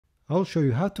I'll show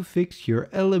you how to fix your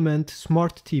Element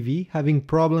Smart TV having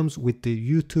problems with the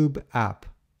YouTube app.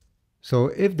 So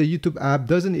if the YouTube app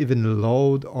doesn't even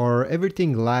load or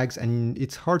everything lags and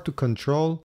it's hard to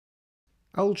control,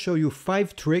 I'll show you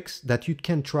 5 tricks that you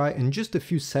can try in just a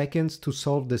few seconds to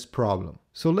solve this problem.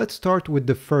 So let's start with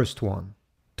the first one.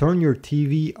 Turn your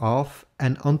TV off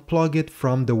and unplug it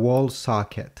from the wall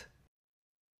socket.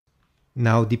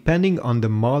 Now, depending on the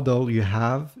model you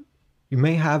have, you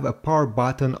may have a power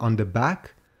button on the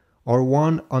back or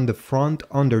one on the front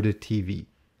under the TV.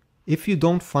 If you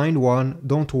don't find one,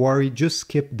 don't worry, just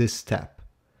skip this step.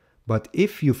 But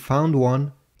if you found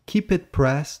one, keep it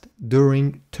pressed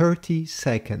during 30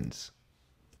 seconds.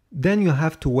 Then you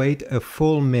have to wait a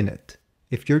full minute.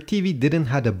 If your TV didn't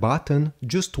have a button,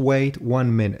 just wait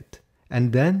 1 minute.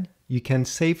 And then you can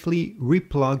safely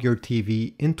replug your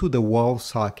TV into the wall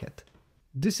socket.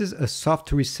 This is a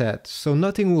soft reset, so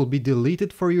nothing will be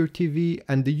deleted for your TV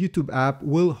and the YouTube app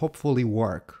will hopefully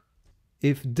work.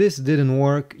 If this didn't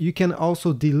work, you can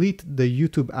also delete the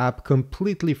YouTube app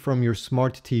completely from your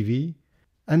smart TV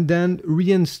and then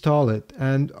reinstall it,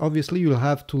 and obviously you'll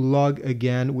have to log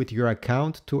again with your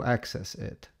account to access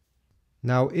it.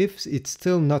 Now if it's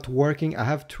still not working, I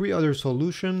have 3 other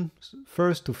solutions.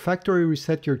 First, to factory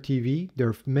reset your TV. There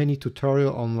are many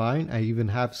tutorials online, I even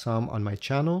have some on my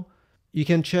channel. You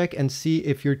can check and see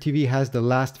if your TV has the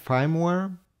last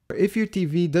firmware. If your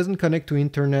TV doesn't connect to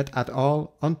internet at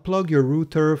all, unplug your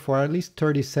router for at least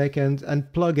 30 seconds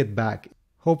and plug it back.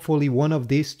 Hopefully one of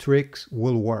these tricks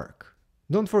will work.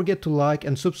 Don't forget to like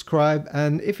and subscribe,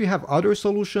 and if you have other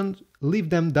solutions, leave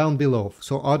them down below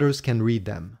so others can read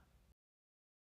them.